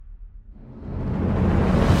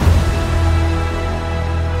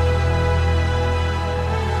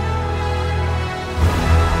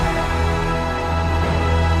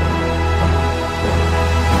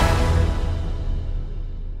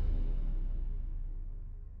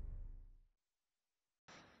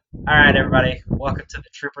All right, everybody. Welcome to the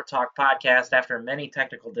Trooper Talk podcast. After many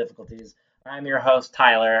technical difficulties, I'm your host,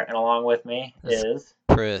 Tyler, and along with me It's is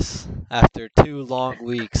Chris. After 2 long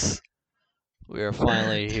weeks, we are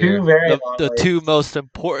finally two here. very long The two weeks. most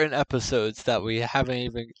important episodes that we haven't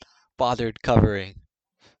even bothered covering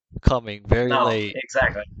coming very No, late.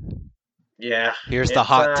 exactly. Yeah, Here's the it's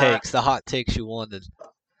hot takes. The hot takes you wanted.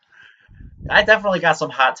 I definitely got some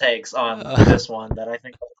hot takes on Uh this one that I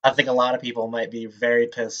think a lot of people might be very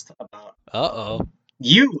pissed about. oh.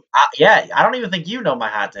 Yeah, I don't even think you know my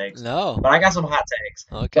hot takes, No. but I got some hot takes.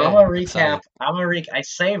 So I'm Okay. gonna recap. Excited. I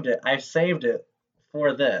saved it. I saved it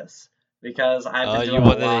for this because I've been You doing a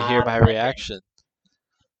wanted to hear lot of my thinking. reaction.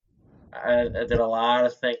 I did a lot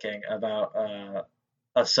of thinking about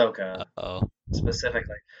Ahsoka Oh.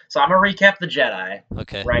 specifically. So I'm gonna recap the Jedi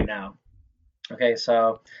Okay. right now. Okay,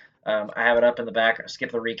 so I have it up in the back.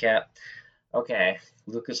 Skip the recap. Okay,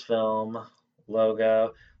 Lucasfilm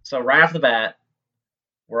logo. So right off the bat,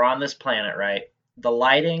 we're on this planet, right? The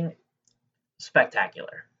lighting,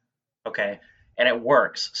 spectacular. Okay, and it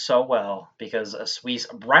works so well because we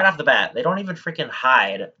right off the bat they don't even freaking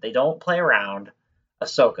hide. They don't play around.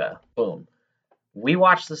 Ahsoka, boom. We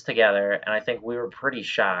watched this together, and I think we were pretty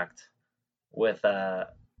shocked with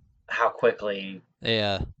how quickly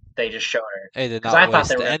Yeah. they just showed her. They did Because not I thought they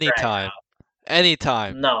waste were gonna any drag it time. out. Any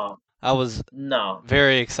time. No, I was no.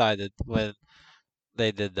 very excited when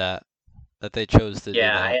they did that. That they chose to do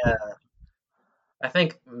Yeah, that. I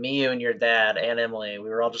think me, you, and your dad and Emily, we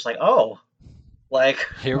were all just like, oh, like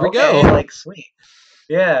Here we okay, go. like sweet,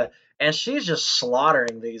 yeah. And she's just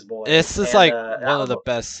slaughtering these boys, This is and like I one of was, the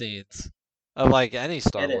best scenes of like any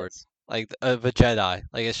Star it Wars, is. like of a Jedi.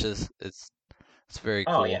 Like it's very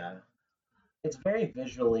Oh cool. yeah, it's very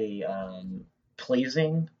visually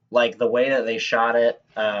pleasing, like the way that they shot it.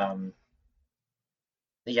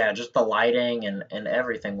 Yeah, just the lighting and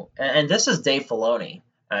everything. And this is Dave Filoni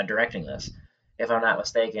directing this, if I'm not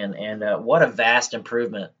mistaken. And what a vast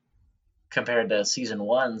improvement compared to season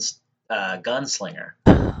one's Gunslinger,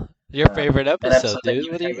 Your favorite an episode, episode that dude?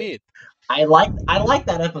 you What do you hated. mean? I like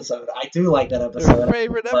that episode. I do like that Your episode,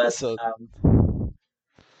 favorite but episode? you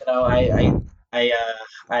know,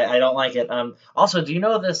 I don't like it. Also, do you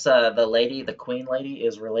know this? The lady, the Queen lady,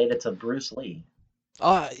 is related to Bruce Lee.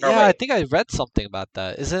 Oh Or yeah, I wait, think I read something about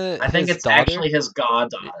that. Isn't it I think his it's daughter? actually his Y-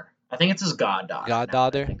 goddaughter. I think it's his goddaughter. Now that I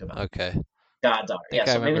Goddaughter? think about it, Okay. I goddaughter. Yeah, think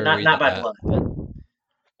I so maybe remember not reading by that. blood,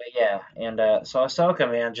 but yeah. And so Ahsoka,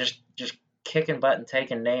 man, just kicking butt and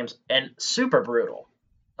taking names, and super brutal.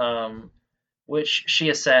 Um, which she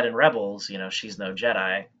has said in Rebels, she's no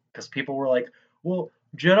Jedi, because people were like, well,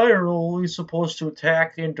 Jedi are only supposed to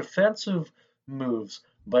attack in defensive moves.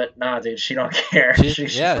 But nah, dude, she don't care. She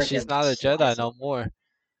She's freaking not a Jedi slices. no more.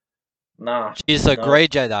 Nah, She's a no. gray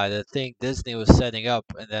Jedi, the thing Disney was setting up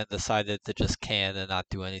and then decided to just can and not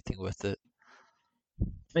do anything with it.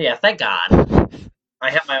 But yeah, thank God.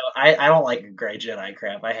 I don't like gray Jedi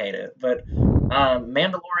crap. I hate it. But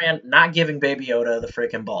Mandalorian not giving Baby Yoda the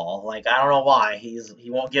freaking ball. Like I don't know why he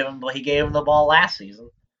won't give him. But he gave him the ball last season.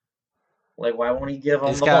 Like why won't he give him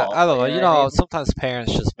He's the got, ball? I don't know, You know what I mean? sometimes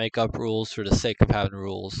parents just make up rules for the sake of having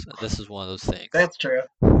rules, and this is one of those things. That's true.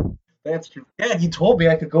 That's true. Dad, you told me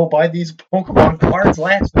I could go buy these Pokemon cards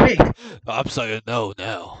last week. I'm saying no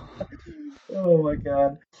now. Oh my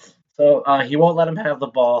god. So he won't let him have the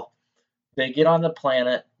ball. They get on the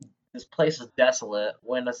planet. This place is desolate.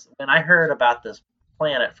 When I heard about this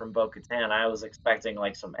planet from Bo-Katan, I was expecting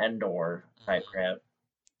like some Endor type crap.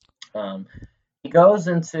 Um, he goes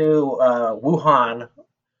into Wuhan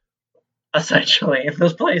essentially, and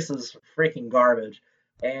this place is freaking garbage.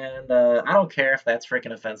 And I don't care if that's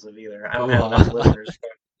freaking offensive either. I don't have enough Wuhan. listeners.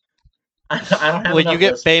 I don't have When you enough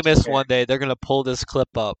get listeners to famous care. one day, they're gonna pull this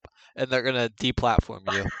clip up and they're gonna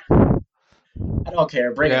deplatform you. I don't care.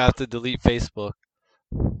 You're Bring gonna it have on. to delete Facebook.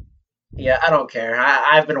 Yeah, I don't care.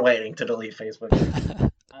 I've been waiting to delete Facebook.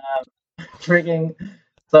 Freaking.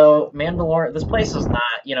 So Mandalore, this place is not.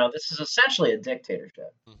 This is essentially a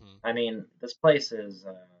dictatorship. Mhm. I mean, this place is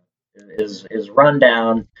run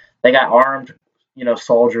down. They got armed,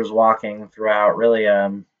 soldiers walking throughout, really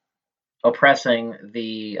oppressing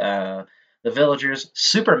the villagers.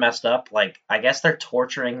 Super messed up. Like I guess they're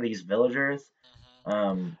torturing these villagers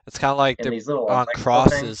It's kind of like in they're these little on electrical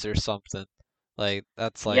things. crosses or something. Like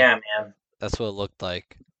Yeah, man, that's what it looked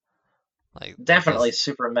like. Like they're definitely just.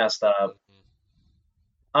 super messed up, Mhm.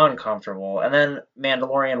 uncomfortable. And then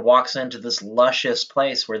Mandalorian walks into this luscious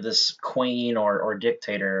place where this queen or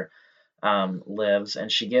dictator lives,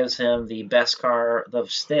 and she gives him the Beskar, the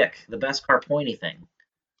stick, the Beskar pointy thing,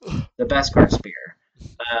 the Beskar spear.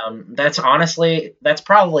 That's honestly that's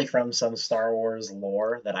probably from some Star Wars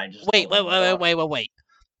lore that I just Wait, don't wait, know wait, wait, about. wait, wait, wait.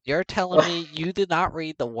 You're telling me you did not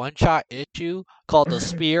read the one-shot issue called The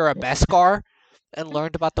Spear of Beskar and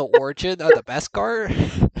learned about the origin of the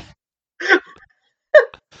Beskar?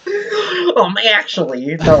 Oh,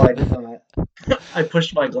 actually, no, I did not. I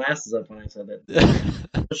pushed my glasses up when I said that.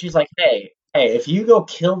 So she's like, hey, if you go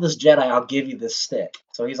kill this Jedi, I'll give you this stick.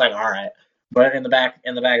 So he's like, all right. But in the back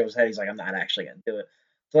of his head, he's like, I'm not actually gonna do it.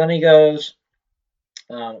 So then he goes,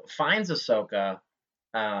 finds Ahsoka,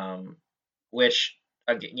 um, which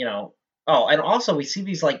you know. Oh, and also we see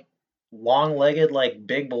these like long-legged like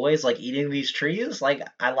big boys like eating these trees. Like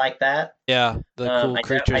I like that. Yeah, the cool I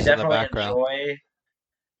creatures in the definitely background. enjoy.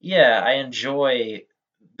 Yeah, I enjoy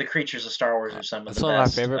the creatures of Star Wars are some of That's the one of my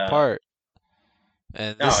best. favorite part.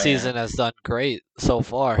 And this Oh yeah, season has done great so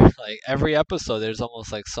far. Like every episode, there's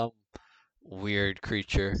almost like some weird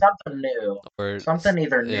creature something new, or something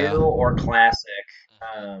either yeah. new or classic.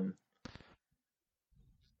 Um,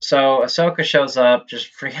 so Ahsoka shows up,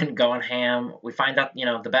 just freaking going ham. We find out,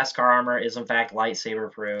 the best car armor is in fact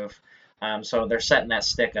lightsaber proof. So they're setting that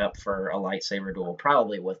stick up for a lightsaber duel,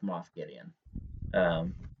 probably with Moff Gideon.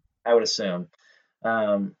 Um, I would assume.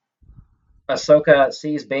 Um, Ahsoka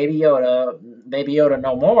sees Baby Yoda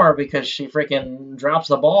no more because she freaking drops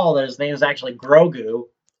the ball that his name is actually Grogu.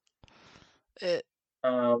 It,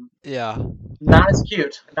 Um, yeah. not as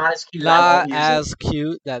cute. Not as cute. I Not won't use it. as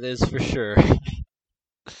cute, that is for sure.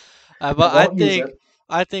 I But I won't use it. think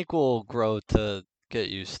I think we'll grow to get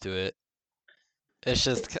used to it. It's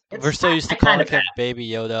just we're It's so used I to kind calling of have. him Baby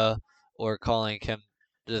Yoda or calling him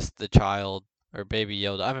just the child or Baby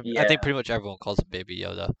Yoda. I mean, I Yeah, think pretty much everyone calls him Baby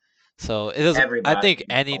Yoda. So it doesn't. I everybody think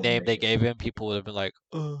any calls him name they Baby Yoda. gave him, people would have been like,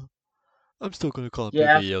 I'm still gonna call him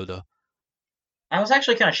Yeah, Baby Yoda." I was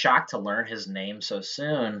actually kind of shocked to learn his name so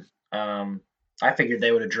soon. I figured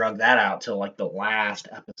they would have drugged that out till like the last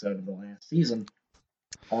episode of the last season.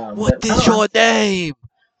 What But is oh your name?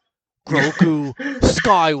 Grogu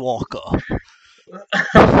Skywalker.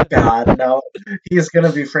 God, no, he's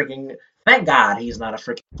gonna be freaking. Thank God he's not a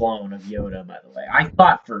freaking clone of Yoda. By the way, I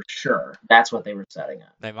thought for sure that's what they were setting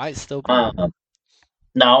up. They might still be.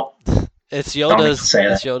 No, It's don't even Yoda's. say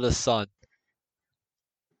that. It's Yoda's son.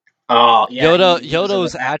 Oh yeah, he was in the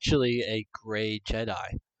Yoda's back. actually a gray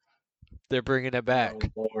Jedi. They're bringing it Oh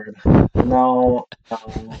back. Lord, no,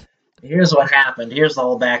 no. Here's what happened. Here's the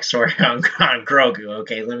whole backstory on Grogu.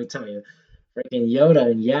 Okay, let me tell you. Freaking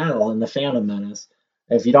Yoda and Yaddle in the Phantom Menace.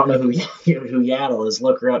 If you don't know who Yaddle is,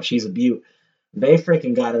 look her up. She's a beaut. They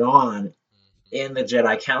freaking got it on in the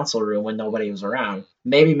Jedi Council room when nobody was around.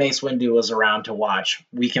 Maybe Mace Windu was around to watch.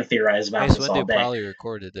 We can theorize about Mace this all Windu day. probably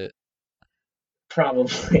recorded it.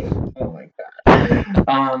 Probably. Oh my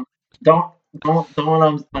god. Don't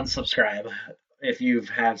don't unsubscribe if you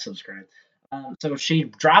have subscribed. So she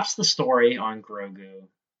drops the story on Grogu.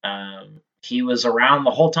 He was around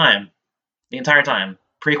the whole time, the entire time,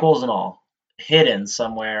 prequels and all, hidden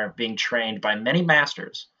somewhere, being trained by many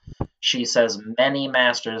masters. She says many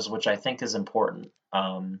masters, which I think is important.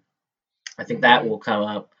 I think that will come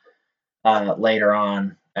up later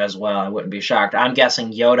on as well. I wouldn't be shocked. I'm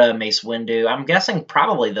guessing Yoda, Mace Windu. I'm guessing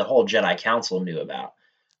probably the whole Jedi Council knew about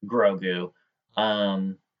Grogu.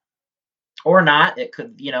 Um, or not. It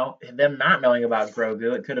could, them not knowing about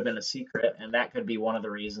Grogu, it could have been a secret, and that could be one of the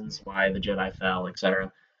reasons why the Jedi fell,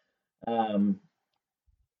 etc. Um,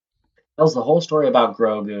 tells the whole story about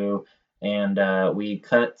Grogu, and we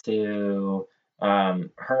cut to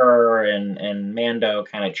her and Mando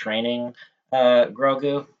kind of training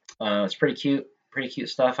Grogu. It's pretty cute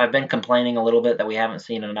stuff. I've been complaining a little bit that we haven't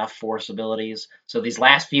seen enough Force abilities, so these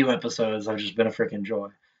last few episodes have just been a freaking joy.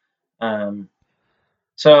 Um,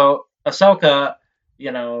 so Ahsoka,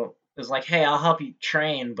 is like, hey, I'll help you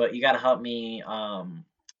train, but you got to help me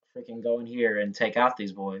freaking go in here and take out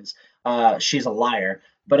these boys. She's a liar.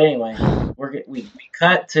 But anyway, we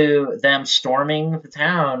cut to them storming the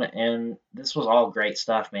town, and this was all great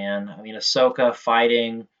stuff, man. I mean, Ahsoka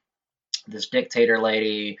fighting this dictator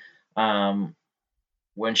lady um,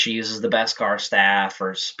 when she uses the Beskar staff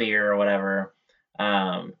or spear or whatever.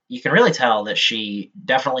 You can really tell that she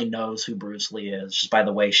definitely knows who Bruce Lee is just by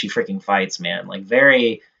the way she freaking fights, man. Like,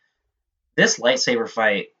 this lightsaber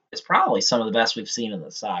fight is probably some of the best we've seen in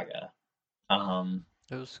the saga. Um,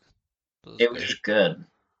 It was it was good. just good.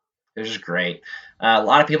 It was just great. A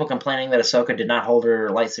lot of people complaining that Ahsoka did not hold her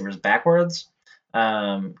lightsabers backwards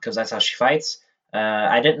because that's how she fights.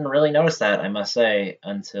 I didn't really notice that, I must say,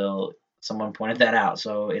 until someone pointed that out.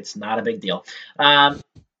 So it's not a big deal.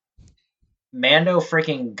 Mando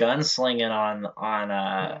freaking gunslinging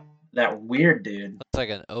on that weird dude. That's like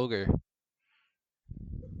an ogre.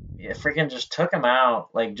 it freaking just took him out.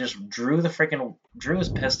 Like, just drew his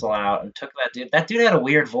pistol out and took that dude. That dude had a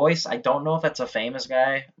weird voice. I don't know if that's a famous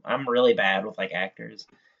guy. I'm really bad with like actors.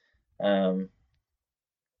 Um,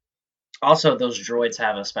 Also, those droids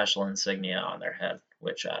have a special insignia on their head,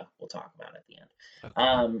 which we'll talk about at the end. Okay.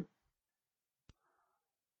 Um,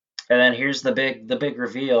 and then here's the big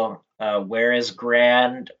reveal. Where is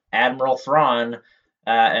Grand Admiral Thrawn?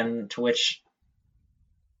 And to which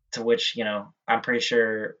I'm pretty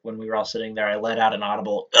sure when we were all sitting there, I let out an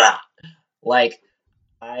audible "Ugh!" Like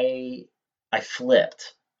I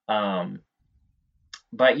flipped.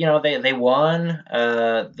 But they won.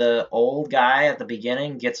 The old guy at the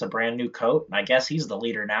beginning gets a brand new coat. I guess he's the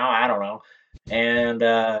leader now. I don't know.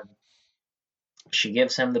 And she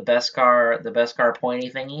gives him the best car pointy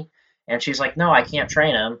thingy, and she's like, "No, I can't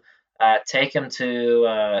train him. Take him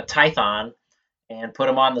to Tython and put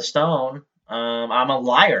him on the stone. I'm a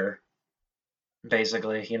liar,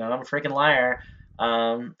 basically. I'm a freaking liar."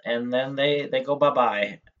 And then they go bye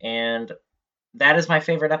bye, and that is my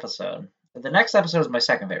favorite episode. The next episode is my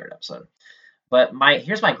second favorite episode. But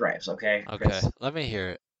here's my gripes, okay, Okay. Chris? Let me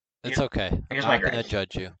hear it. It's Here- okay. I'm Here's my not gonna gripes.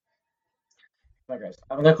 judge you. My gripes.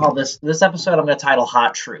 I'm gonna call this episode. I'm gonna title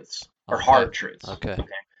 "Hot Truths" or Okay. "Hard Truths." Okay. Okay.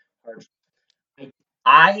 Hard.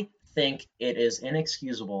 I think it is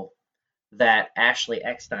inexcusable that Ashley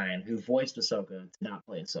Eckstein, who voiced Ahsoka, did not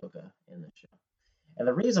play Ahsoka in this show. And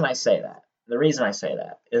the reason I say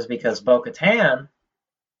that is because Bo-Katan,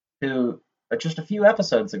 who just a few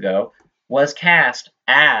episodes ago was cast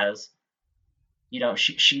as,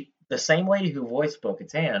 she the same lady who voiced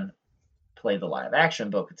Bo-Katan played the live action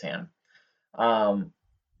Bo-Katan. Um,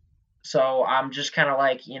 so I'm just kind of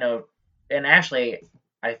like, and Ashley,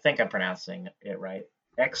 I think I'm pronouncing it right.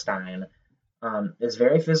 Eckstein is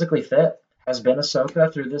very physically fit. Has been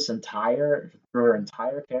Ahsoka through her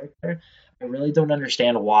entire character. I really don't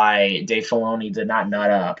understand why Dave Filoni did not nut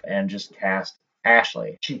up and just cast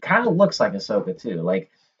Ashley. She kind of looks like Ahsoka too, like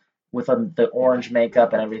with the orange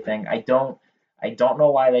makeup and everything. I don't know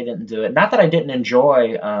why they didn't do it. Not that I didn't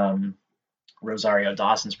enjoy Rosario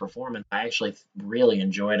Dawson's performance. I actually really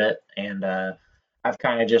enjoyed it, and I've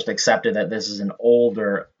kind of just accepted that this is an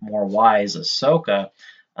older, more wise Ahsoka.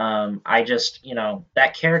 I just,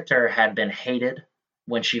 that character had been hated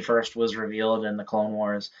when she first was revealed in the Clone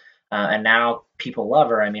Wars, and now people love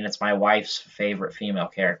her. I mean, it's my wife's favorite female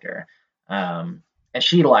character, and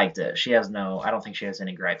she liked it. I don't think she has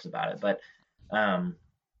any gripes about it, but um,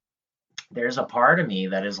 there's a part of me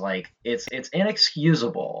that is like, it's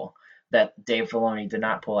inexcusable that Dave Filoni did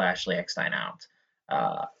not pull Ashley Eckstein out,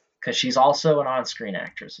 because she's also an on-screen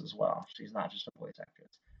actress as well. She's not just a voice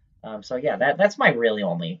actress. So yeah, that's my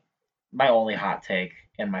only hot take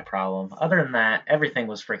and my problem. Other than that, everything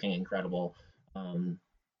was freaking incredible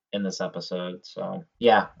in this episode. So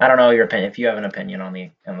yeah, I don't know your opinion if you have an opinion on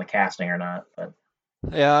the casting or not, but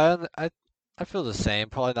Yeah, I feel the same.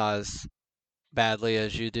 Probably not as badly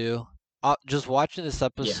as you do. Just watching this yeah,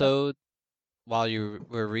 episode while you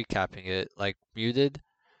were recapping it, like muted,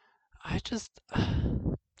 I just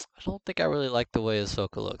I don't think I really like the way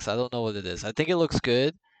Ahsoka looks. I don't know what it is. I think it looks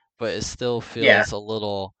good, but it still yeah, feels a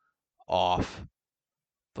little off.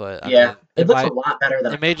 But I yeah. mean, It looks a lot better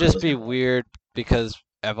than I it may thought it just was be gonna look. weird because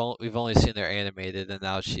we've only seen her animated and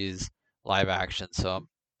now she's live action, so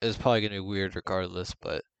it's probably gonna be weird regardless.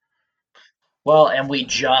 But Well, and we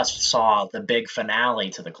just saw the big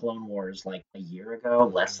finale to the Clone Wars like a year ago,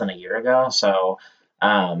 less mhm. than a year ago. So,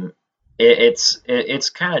 um,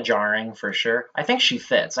 it's kind of jarring for sure. I think she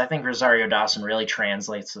fits. I think Rosario Dawson really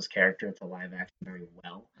translates this character to live action very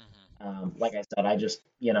well. Mhm. Like I said, I just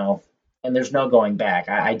and there's no going back.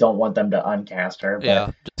 I don't want them to uncast her, but Yeah,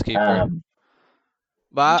 just keep her. um,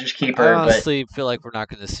 But just keep I her. But honestly feel like we're not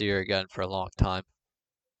gonna see her again for a long time.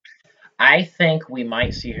 I think we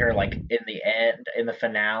might see her like in the end, in the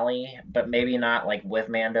finale, but maybe not like with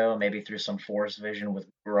Mando. Maybe through some Force vision with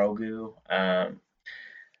Grogu.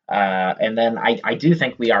 And then I do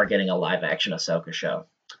think we are getting a live action Ahsoka show,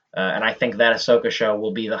 and I think that Ahsoka show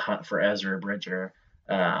will be the hunt for Ezra Bridger.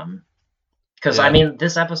 Because I Yeah, mean,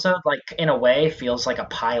 this episode, like in a way, feels like a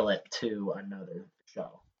pilot to another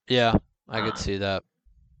show. yeah, I could Um, see that.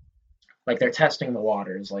 like they're testing the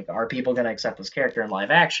waters. Like, are people going to accept this character in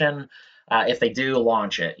live action? If they do,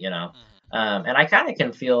 launch it. Mhm. And I kind of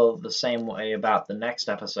can feel the same way about the next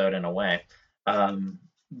episode in a way.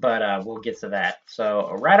 But we'll get to that.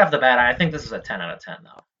 So right off the bat, I think this is a 10 out of 10,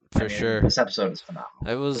 though. I For mean, sure. this episode is phenomenal.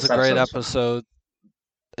 It was a This great episode is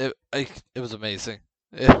phenomenal. episode. It was amazing.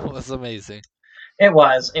 It was amazing. It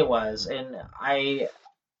was, and I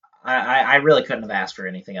really couldn't have asked for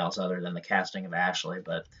anything else other than the casting of Ashley.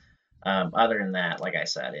 But Other than that, like I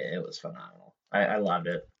said, it was phenomenal. I loved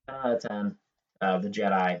it. 10 out of 10. The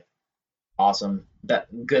Jedi, awesome. That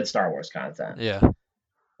good Star Wars content. Yeah.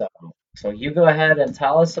 So, so you go ahead and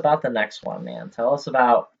tell us about the next one, man. Tell us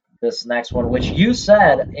about this next one, which you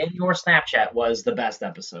said in your Snapchat was the best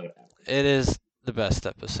episode ever. It is the best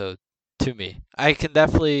episode to me. I can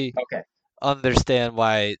definitely Okay. understand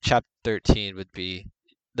why chapter 13 would be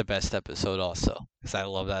the best episode also, because I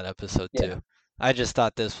love that episode Yeah, too. I just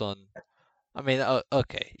thought this one. I mean,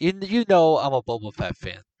 okay, you know I'm a Boba Fett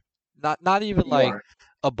fan. Not even you like are.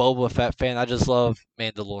 a Boba Fett fan. I just love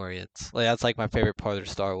Mandalorians. Like that's like my favorite part of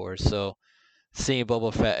Star Wars. So seeing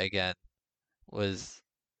Boba Fett again was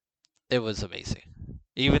it was amazing.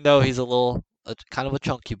 Even though he's a little kind of a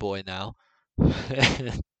chunky boy now.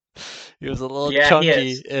 He was a little Yeah, he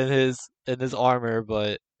chunky is. in his armor,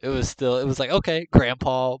 but it was like okay,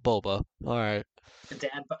 Grandpa Boba. All right,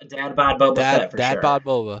 Dad bod Boba Fett for Dad sure. bod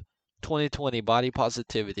Boba. 2020 body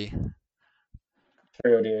positivity.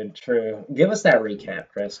 True, dude. True. Give us that recap,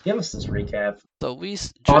 Chris. Give us this recap So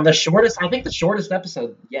on the shortest. I think the shortest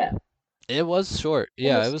episode yet. it was short. In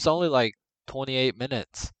Yeah, it this. was only like 28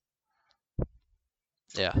 minutes.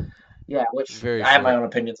 Yeah, Yeah, which very I have my short. own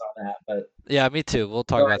opinions on that, but Yeah, me too. We'll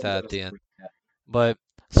talk go ahead about and that give at us the a end. recap. But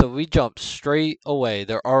so we jumped straight away.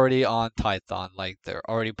 They're already on Tython, like they're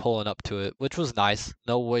already pulling up to it, which was nice.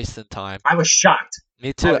 No wasting time. I was shocked. Me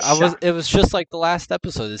I too. was shocked. It was just like the last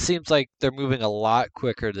episode. It seems like they're moving a lot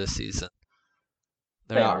quicker this season.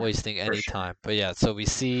 They're They not are wasting for any sure. time. But yeah, so we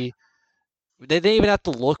see they didn't even have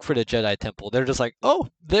to look for the Jedi Temple. They're just like, "Oh,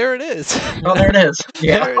 there it is." Oh, there it is.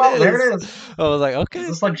 Yeah. There it Oh, there is. it is. I was like, Does "Okay."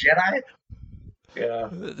 this look Jedi? Yeah.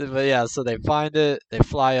 But yeah, so they find it, they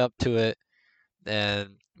fly up to it, and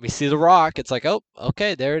we see the rock. It's like, "Oh,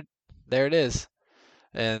 okay, there it is."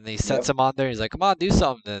 And he sets Yep. him on there. He's like, "Come on, do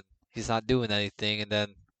something." And he's not doing anything. And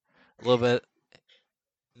then a little bit,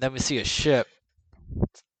 then we see a ship.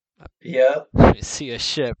 Yep. We see a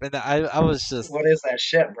ship, and I was just, What is that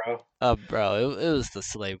shit, bro? bro, it was the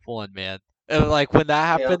Slave One, man. And like when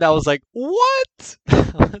that Yep. happened, I was like, "What?"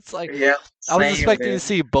 It's like Yep. I was Same, expecting to dude.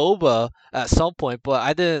 see Boba at some point, but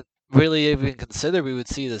I didn't really even consider we would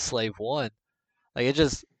see the Slave One. Like it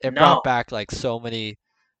brought No. back like so many.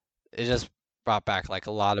 It just brought back like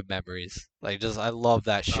a lot of memories. Like just I love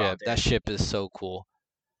that Oh, ship. That dude. ship is so cool.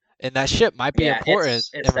 And that ship might be Yeah, important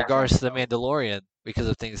it's in definitely regards to the so. Mandalorian because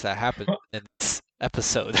of things that happened in this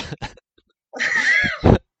episode.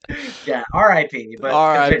 Yeah. R.I.P. But continue.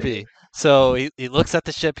 R.I.P. So he looks at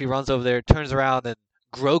the ship, he runs over there, turns around, and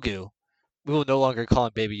Grogu. We will no longer call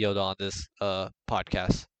him Baby Yoda on this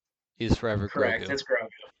podcast. He's forever Correct. Grogu. It's Grogu.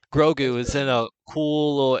 It's Grogu is in Grogu. a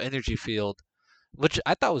cool little energy field, which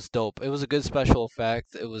I thought was dope. It was a good special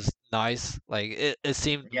effect. It was nice. Like it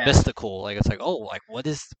seemed Yes. mystical. Like it's like, oh, like what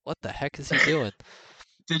the heck is he doing?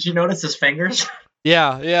 Did you notice his fingers?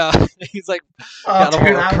 Yeah, yeah. He's like Oh, got them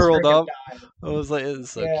dude, all I was curled freaking up. dying. I was like,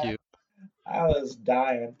 it's so Yeah, cute. I was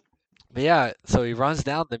dying. But yeah, so he runs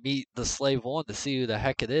down to meet the slave one to see who the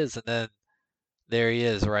heck it is, and then there he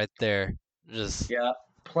is right there. Just Yep.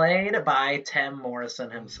 Played by Tim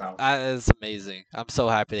Morrison himself. it's amazing. I'm so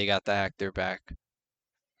happy they got the actor back.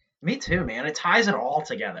 Me too, man. It ties it all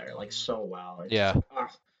together like Hmm. so well. It's Yeah,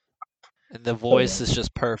 just and the so voice good. is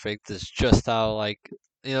just perfect. It's just how like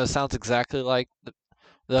it sounds exactly like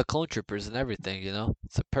the clone troopers and everything.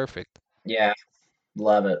 It's perfect. Yeah,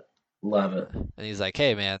 love it. Love it. And he's like,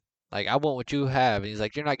 "Hey, man, like I want what you have." And he's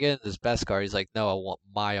like, "You're not getting this best card." He's like, "No, I want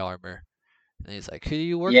my armor." And he's like, "Who do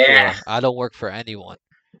you work Yeah. for?" "I don't work for anyone."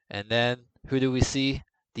 And then who do we see?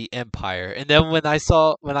 The Empire. And then when I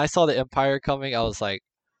saw the Empire coming, I was like,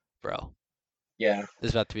 "Bro, Yeah. this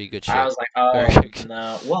is about to be good I shit." was like, Very oh good.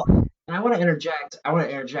 no. Well, and I want to interject. I want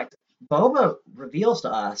to interject. Boba reveals to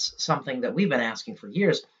us something that we've been asking for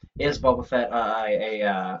years. Is Boba Fett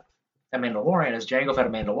a Mandalorian? Is Jango Fett a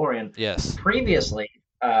Mandalorian? Yes.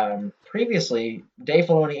 Previously, Dave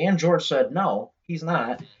Filoni and George said no, he's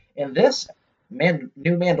not. In this new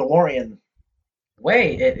Mandalorian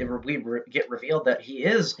way, we get revealed that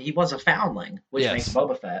he was a foundling, which makes Yes.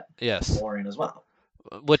 Boba Fett Yes. Mandalorian as well.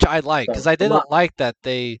 Which I like because So I love. didn't like that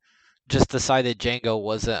they just decided Django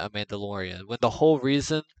wasn't a Mandalorian when the whole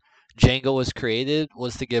reason Django was created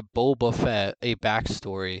was to give Boba Fett a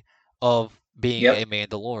backstory of being Yep. a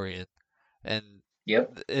Mandalorian, and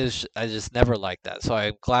Yep. I just never liked that. So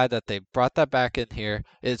I'm glad that they brought that back in here.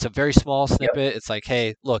 It's a very small Yep. snippet. It's like,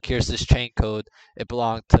 hey, look, here's this chain code. It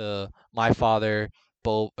belonged to my father,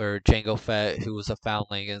 or Jango Fett, who was a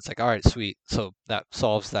foundling, and it's like, all right, sweet. So that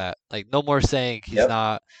solves that. Like, no more saying he's Yep.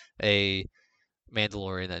 not a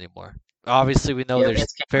Mandalorian anymore. Obviously, we know Yeah, there's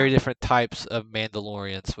Vince came very out. different types of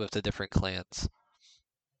Mandalorians with the different clans.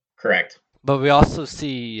 Correct. But we also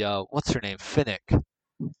see what's her name? Finnick,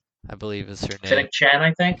 I believe is her name. Finnick Chen,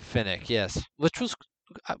 I think. Finnick, yes, which was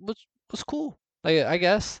was cool. I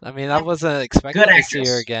guess. I mean, I Yeah, wasn't good expecting to see her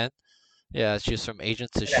actress. again. Yeah, she's from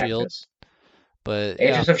Agents of Good Shield, actress. but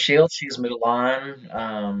yeah, Agents of Shield. She's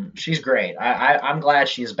Mulan. She's great. I'm glad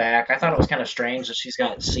she's back. I thought it was kind of strange that she's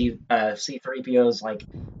got C3PO's like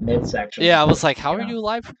midsection, yeah. I was but like, how you are know. you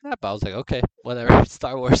alive from that? But I was like, okay, whatever.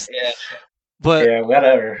 Star Wars. Yeah. But Yeah.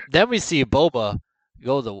 Whatever. then we see Boba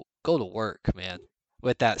go to work, man,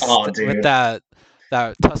 with Oh, dude. that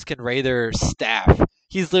Tusken Raider staff.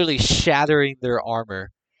 He's literally shattering their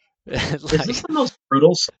armor. Is this Like the most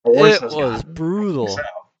brutal Star Wars it has was gotten? I think so. brutal.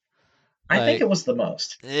 I think Like it was the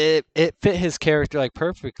most. it fit his character like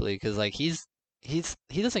perfectly because like he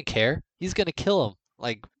doesn't care. He's gonna kill him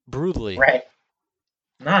like brutally. Right.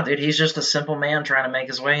 Nah, dude. He's just a simple man trying to make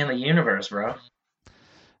his way in the universe, bro.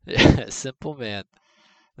 Simple man.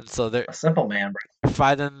 And so they're A simple man, bro.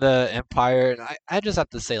 fighting the Empire, and I just have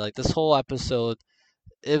to say like this whole episode,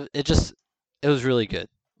 it just it was really good.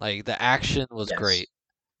 Like the action was Yes. great.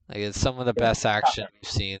 Like it's some of the Yeah. best action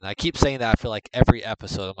we've seen. I keep saying that I feel like every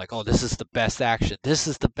episode. I'm like, oh, this is the best action. This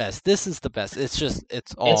is the best. This is the best. It's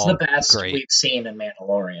It's the all best great. we've seen in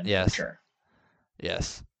Mandalorian for Yes, sure.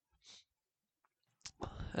 yes.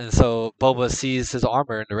 And so Boba sees his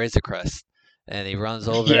armor in the Razor Crest, and he runs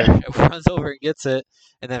over, Yeah. runs over and gets it.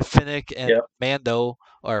 And then Finnick and Yep. Mando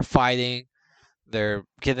are fighting. They're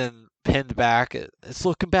getting pinned back. It's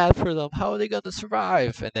looking bad for them. How are they going to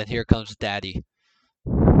survive? And then here comes Daddy,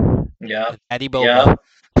 Yep. Daddy Boba. Yep.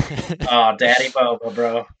 Oh, Daddy Boba,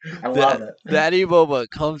 bro. I love it. Daddy Boba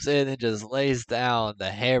comes in and just lays down the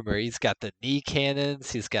hammer. He's got the knee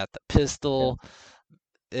cannons. He's got the Yep. pistol.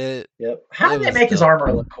 It Yep. How it did they was make his dope.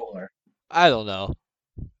 armor look cooler? I don't know.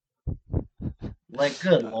 Like,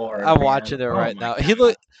 good I'm lord, man. watching it Oh right my now. He god.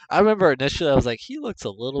 look. I remember initially I was like, he looks a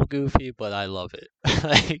little goofy, but I love it.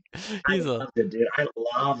 Like I he's a loved it, dude. I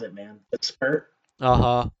love it, man. The spurt.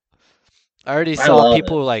 uh-huh. I already I saw love it.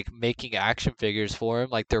 people like making action figures for him,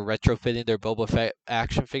 like they're retrofitting their Boba Fett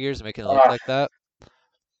action figures and making it look Oh, like that.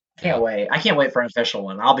 can't Yeah. wait. I can't wait for an official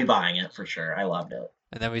one. I'll be buying it for sure. I loved it.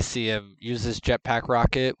 And then we see him use his jetpack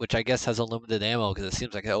rocket, which I guess has unlimited ammo because it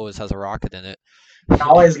seems like it always has a rocket in it.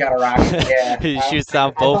 Always got a rocket. Yeah. He shoots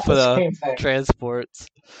down I both thought of the the same thing. transports.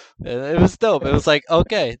 And it was dope. It was like,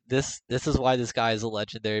 okay, this is why this guy is a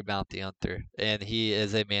legendary bounty hunter, and he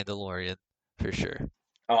is a Mandalorian for sure.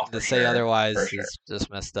 Oh, To for say sure. For otherwise sure. is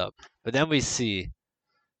just messed up. But then we see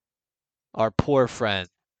our poor friend,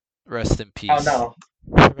 rest in Oh peace. no.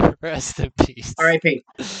 Rest in peace. R.I.P.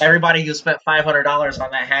 Everybody who spent $500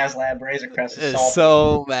 on that HasLab Razor Crest is Is salty.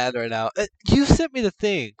 so mad right now. You sent me the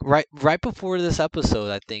thing right before this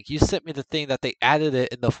episode. I think you sent me the thing that they added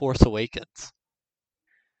it in the Force Awakens.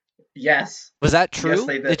 Yes. Was that Yes, true?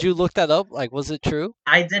 they did. Did you look that up? Like, was it true?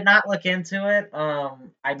 I did not look into it.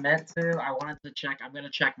 I meant to. I wanted to check. I'm going to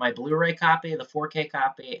check my Blu-ray copy, the 4K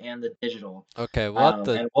copy, and the digital. Okay, what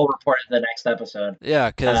the? And we'll report it in the next episode. Yeah,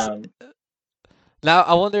 because Um, now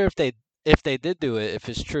I wonder if they did do it, if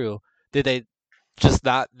it's true. Did they just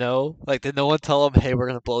not know? Like, did no one tell them, hey, we're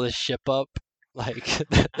gonna blow this ship up like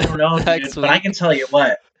I don't know, next dude, but I week? can tell you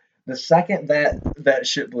what. The second that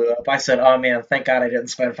shit blew up, I said, "Oh man, thank God I didn't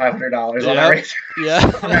spend $500 on that Yep. razor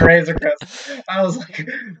on that Yeah. razor crest." I was like,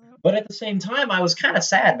 but at the same time, I was kind of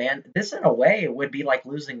sad, man. This, in a way, would be like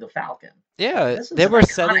losing the Falcon. Yeah, This is they an were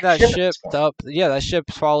setting iconic that ship at ship this point. up. Yeah, that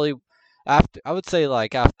ship's probably after. I would say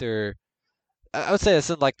like after. I would say it's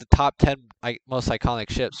in like the top 10 most iconic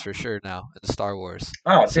ships for sure now in Star Wars.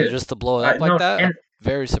 Oh, So dude, just to blow it up like no, that, I'm and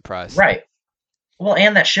very surprised. right. Well,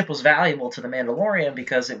 and that ship was valuable to the Mandalorian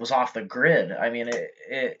because it was off the grid. I mean,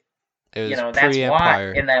 It was that's why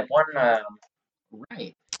pre-Empire. in that one,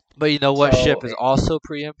 right. But you know what So, ship is also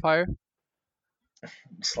pre-Empire?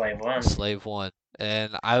 Slave One, Slave One.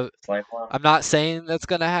 And Slave One. I'm not saying that's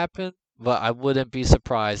gonna happen, but I wouldn't be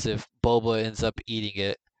surprised if Boba ends up eating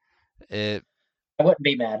it. It I wouldn't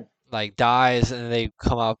be mad. like dies and they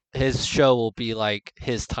come up. His show will be like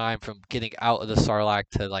his time from getting out of the Sarlacc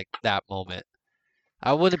to like that moment.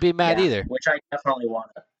 I wouldn't be mad Yeah, either. which I definitely want.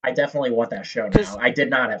 I definitely want that show Cause now. I did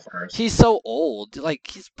not at first. he's so old. Like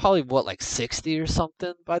he's probably what like 60 or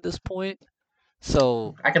something by this point.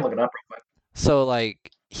 So I can look it up real quick. like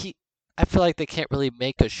I feel like they can't really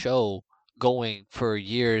make a show going for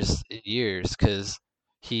years and years because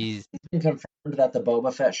he's It's been confirmed that the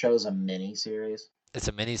Boba Fett show is a mini series. it's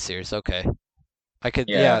a mini series. Okay, I could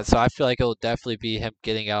Yeah, so I feel like it will definitely be him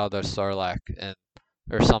getting out of the Sarlacc and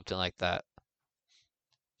or something like that.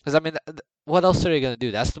 Because I mean, what else are they gonna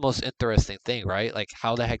do? That's the most interesting thing, right? Like,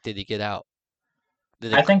 how the heck did he get out?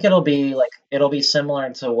 Did I it? think it'll be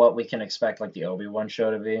similar to what we can expect like the Obi-Wan show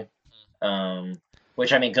to be.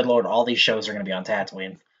 Which I mean, good lord, all these shows are going to be on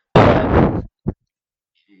Tatooine. But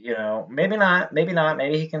maybe not, maybe not.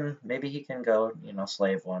 Maybe he can go,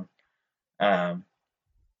 slave one. Um,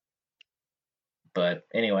 but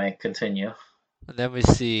anyway, continue. And then we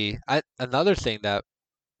see another thing that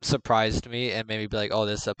surprised me and made me be like, "Oh,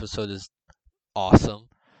 this episode is awesome."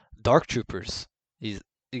 Dark Troopers. He's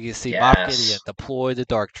You can see Moff Gideon Yes, deploy the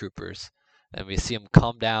Dark Troopers, and we see them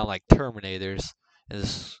come down like Terminators. And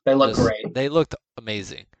they look great. they looked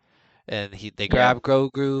amazing. And they Yep. grab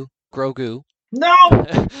Grogu, No.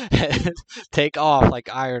 and take off like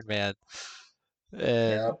Iron Man. And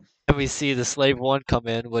Yep. then we see the Slave One come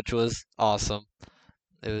in, which was awesome.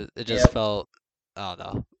 It just Yep. felt, I don't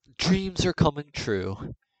know, dreams are coming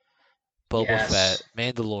true. Boba Fett, Yes.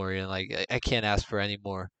 Mandalorian, like I can't ask for any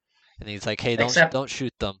more. And he's like, "Hey, Except, don't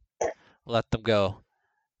shoot them, let them go."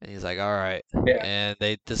 And he's like, "All right," yeah, and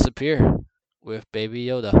they disappear with Baby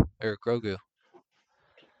Yoda or Grogu.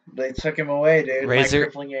 they took him away, dude. My Razor,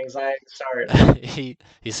 crippling anxiety started.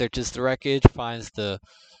 he searches the wreckage, finds the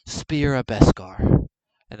spear of Beskar,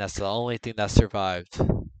 and that's the only thing that survived.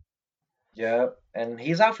 Yep. And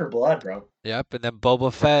he's out for blood, bro. Yep, and then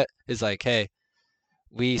Boba Fett is like, "Hey,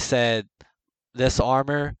 we said this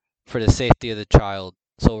armor for the safety of the child,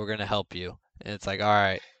 so we're gonna help you." And it's like, all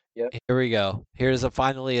right, Yep. here we go. Here's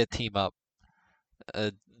finally a team up,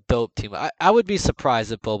 a dope team. I would be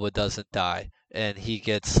surprised if Boba doesn't die and he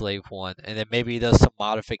gets Slave One, and then maybe he does some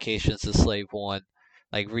modifications to Slave One,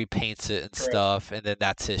 like repaints it and Correct. stuff, and then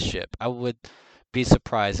that's his ship. I would be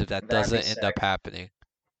surprised if that That'd be doesn't end up sick. happening.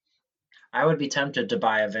 I would be tempted to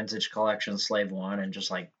buy a vintage collection Slave One and just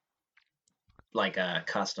like a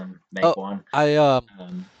custom Oh, make one. I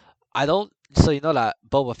Um, I don't. So you know that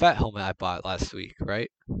Boba Fett helmet I bought last week, right?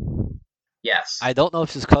 yes. I don't know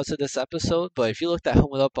if it's because of this episode, but if you look that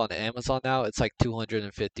helmet up on Amazon now, it's like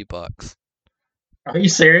 $250. Are you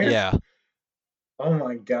serious? Yeah. Oh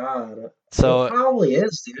my god. It So probably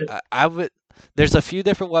is, dude. I would. There's a few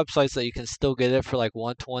different websites that you can still get it for like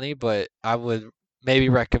 120, but I would maybe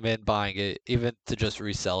recommend buying it even to just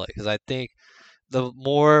resell it because I think the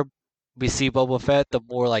more we see Boba Fett, the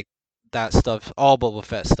more like that stuff, all Boba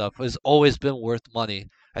Fett stuff, has always been worth money.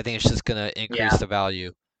 I think it's just gonna increase Yeah. the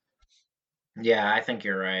value. Yeah, I think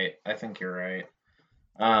you're right.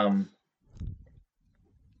 Um,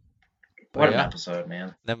 But what an yeah, episode,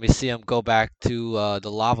 man. then we see him go back to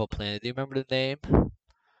the lava planet. Do you remember the name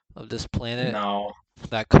of this planet No.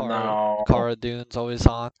 that No. Cara Dune's always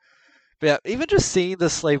on? But yeah, even just seeing the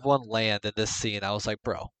Slave One land in this scene, I was like,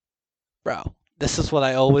 bro, this is what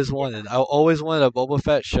I always wanted. I always wanted a Boba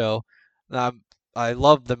Fett show. And I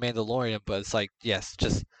love the Mandalorian, but it's like, yes,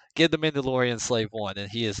 just give the Mandalorian Slave One, and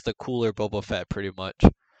he is the cooler Boba Fett, pretty much.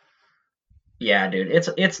 Yeah, dude.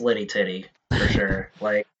 It's litty titty for sure.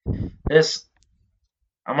 Like this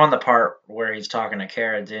I'm on the part where he's talking to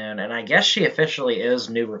Cara Dune, and I guess she officially is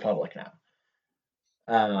New Republic now.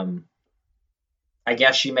 Um, I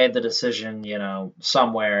guess she made the decision,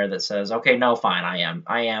 somewhere that says, okay, no, fine,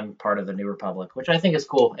 I am part of the New Republic, which I think is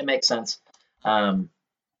cool. It makes sense. Um,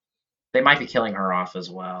 they might be killing her off as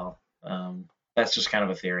well. That's just kind of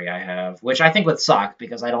a theory I have, which I think would suck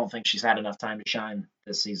because I don't think she's had enough time to shine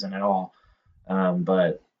this season at all.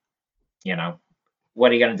 But you know,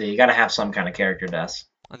 what are you gonna do? You got to have some kind of character death.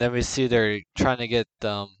 And then we see they're trying to get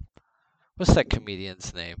what's that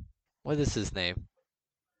comedian's name? What is his name?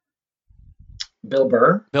 Bill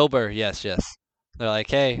Burr. Bill Burr. Yes, yes. They're like,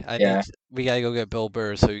 hey, Yeah, we gotta go get Bill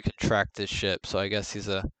Burr so we can track this ship. So I guess he's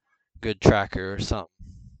a good tracker or something.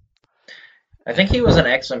 I think he was an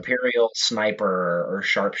ex-Imperial sniper or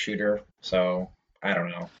sharpshooter. So I don't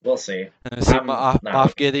know. We'll see. And we see I'm not Moff looking forward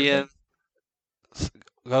to Gideon it.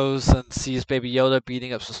 goes and sees Baby Yoda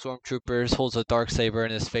beating up some stormtroopers, holds a dark saber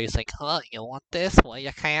in his face, like, "Huh, you want this? Well,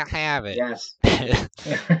 you can't have it." Yes.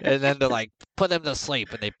 And then they're like, "Put him to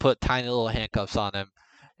sleep," and they put tiny little handcuffs on him,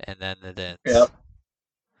 and then it ends. Yep.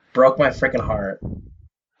 Broke my freaking heart.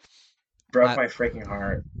 Broke Not, my freaking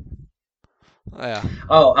heart. yeah.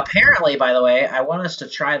 Oh, apparently, by the way, I want us to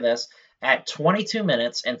try this at 22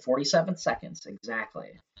 minutes and 47 seconds exactly.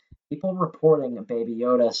 People reporting Baby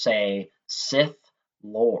Yoda say Sith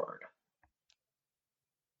Lord.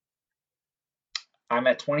 I'm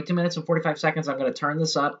at 22 minutes and 45 seconds. I'm going to turn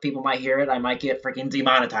this up. People might hear it. I might get freaking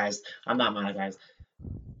demonetized. I'm not monetized.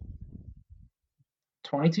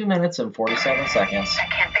 22 minutes and 47 seconds. I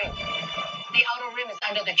can't think. The Outer Rim is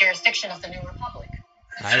under the jurisdiction of the New Republic.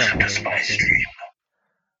 I don't hear anything.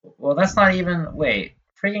 Well, that's not even. Wait.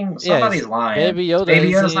 freaking Yeah, somebody's lying. Baby Yoda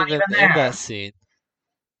Baby isn't Yoda's not even even in there. that scene.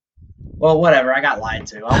 Well, whatever. I got lied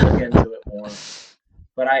to. I'll look into it more.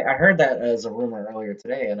 But I heard that as a rumor earlier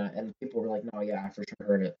today, and people were like, "No, yeah, I for sure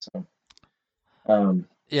heard it." So,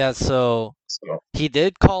 Yeah, so so he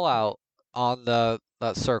did call out on that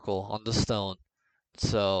circle on the stone.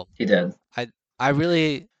 So he did.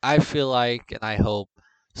 I feel like and I hope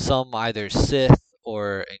some either Sith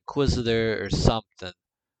or Inquisitor or something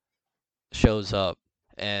shows up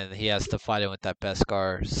and he has to fight it with that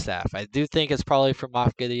Beskar staff. I do think it's probably from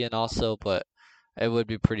Moff Gideon also, but it would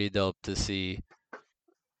be pretty dope to see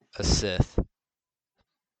a Sith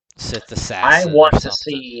I assassin want or to something.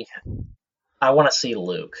 see. I want to see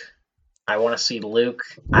Luke. I want to see Luke.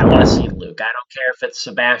 I want to see Luke. I don't care if it's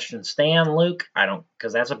Sebastian Stan Luke. I don't,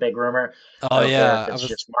 because that's a big rumor. I Oh don't care yeah, if it's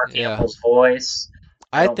just Mark yeah. Hamill's voice.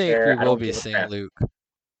 I I don't think we care. I will don't be give a seeing crap. Luke.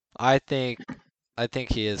 I think I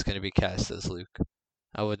think he is going to be cast as Luke.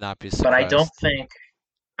 I would not be But I don't surprised. think.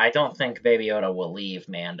 I don't think Baby Yoda will leave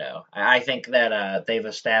Mando. I think that they've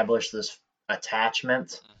established this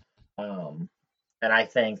attachment, and I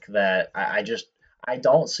think that I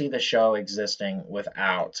don't see the show existing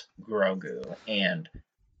without Grogu and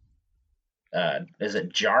is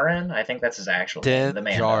it Jaren? I think that's his actual name, Din the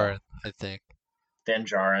Mando, Djarin, I think. Din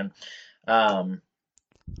Djarin. Um,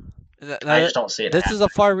 I Now, just don't see it this happening. is a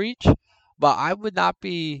far reach, but I would not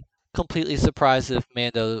be completely surprised if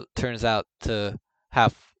Mando turns out to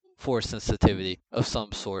have force sensitivity of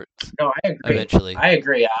some sort No, I agree. eventually. I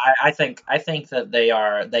agree. I think that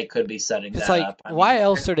they could be setting It's that like, up. I why mean,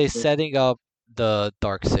 else are they setting up the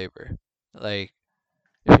dark saber? Like,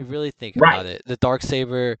 if you really think about right. it, the dark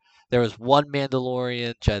saber. There was one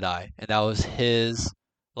Mandalorian Jedi, and that was his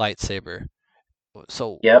lightsaber.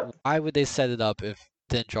 So Yep. why would they set it up if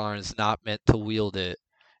Din Djarin's not meant to wield it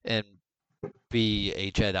and be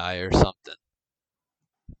a Jedi or something?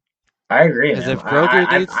 I agree, Because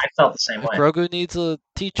man. I felt the same if way. Grogu needs a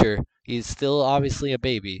teacher, he's still obviously a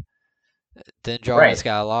baby. Din Djarin's Right.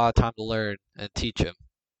 got a lot of time to learn and teach him.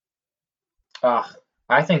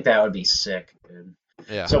 I think that would be sick, dude.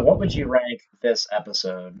 Yeah. So, what would you rank this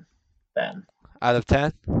episode then? Out of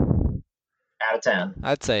 10, Out of 10?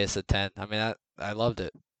 I'd say it's a 10. I mean, I loved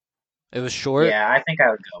it. It was short. Yeah, I think I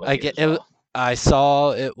would go with I you get as it. well. I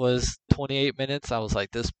saw it was 28 minutes. I was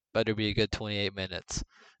like, this better be a good 28 minutes,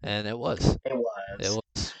 and it was. It It was.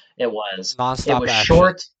 was It was. It nonstop was action.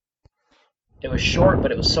 short. It was short,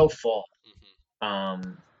 but it was so full.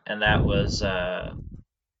 Mhm. And that was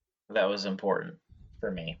important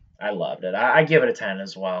for me. I loved it. I give it a 10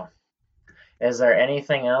 as well. Is there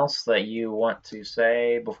anything else that you want to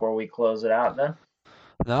say before we close it out then?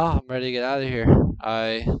 No, I'm ready to get out of here.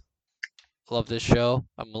 I love this show.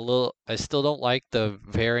 I still don't like the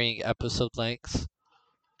varying episode lengths.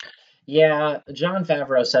 Yeah, Jon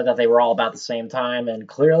Favreau said that they were all about the same time, and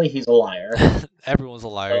clearly he's a liar. Everyone's a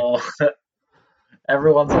liar. So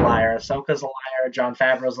everyone's a liar. Ahsoka's a liar. Jon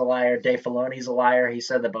Favreau's a liar. Dave Filoni's a liar. He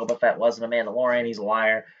said that Boba Fett wasn't a Mandalorian. He's a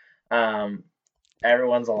liar. Um,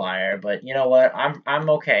 everyone's a liar. But you know what? I'm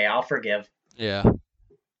okay. I'll forgive. Yeah.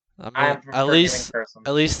 I mean, I'm a forgiving person.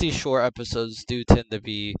 at least these short episodes do tend to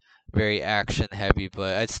be very action heavy,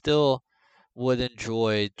 but I still would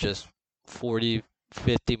enjoy just 40,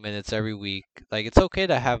 50 minutes every week. Like, it's okay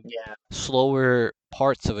to have Yeah, slower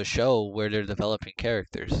parts of a show where they're developing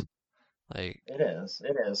characters. Like, it is.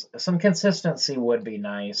 It is. Some consistency would be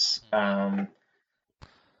nice.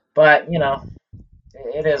 But you know,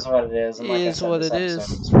 it is what it is. And it like I is said, what this it episode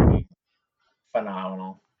is. was pretty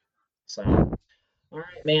phenomenal. So, all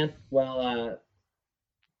right, man. Well,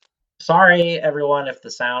 sorry everyone if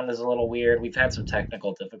the sound is a little weird. We've had some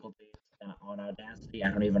technical difficulties on Audacity. I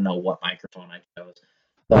don't even know what microphone I chose.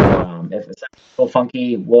 So if it sounds a little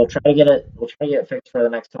funky, we'll try to get it. We'll try to get it fixed for the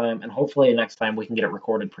next time, and hopefully next time we can get it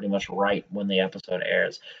recorded pretty much right when the episode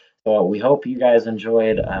airs. So we hope you guys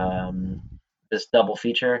enjoyed this double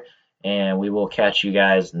feature, and we will catch you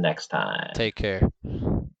guys next time. Take care.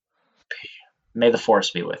 May the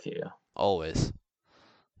force be with you. Always.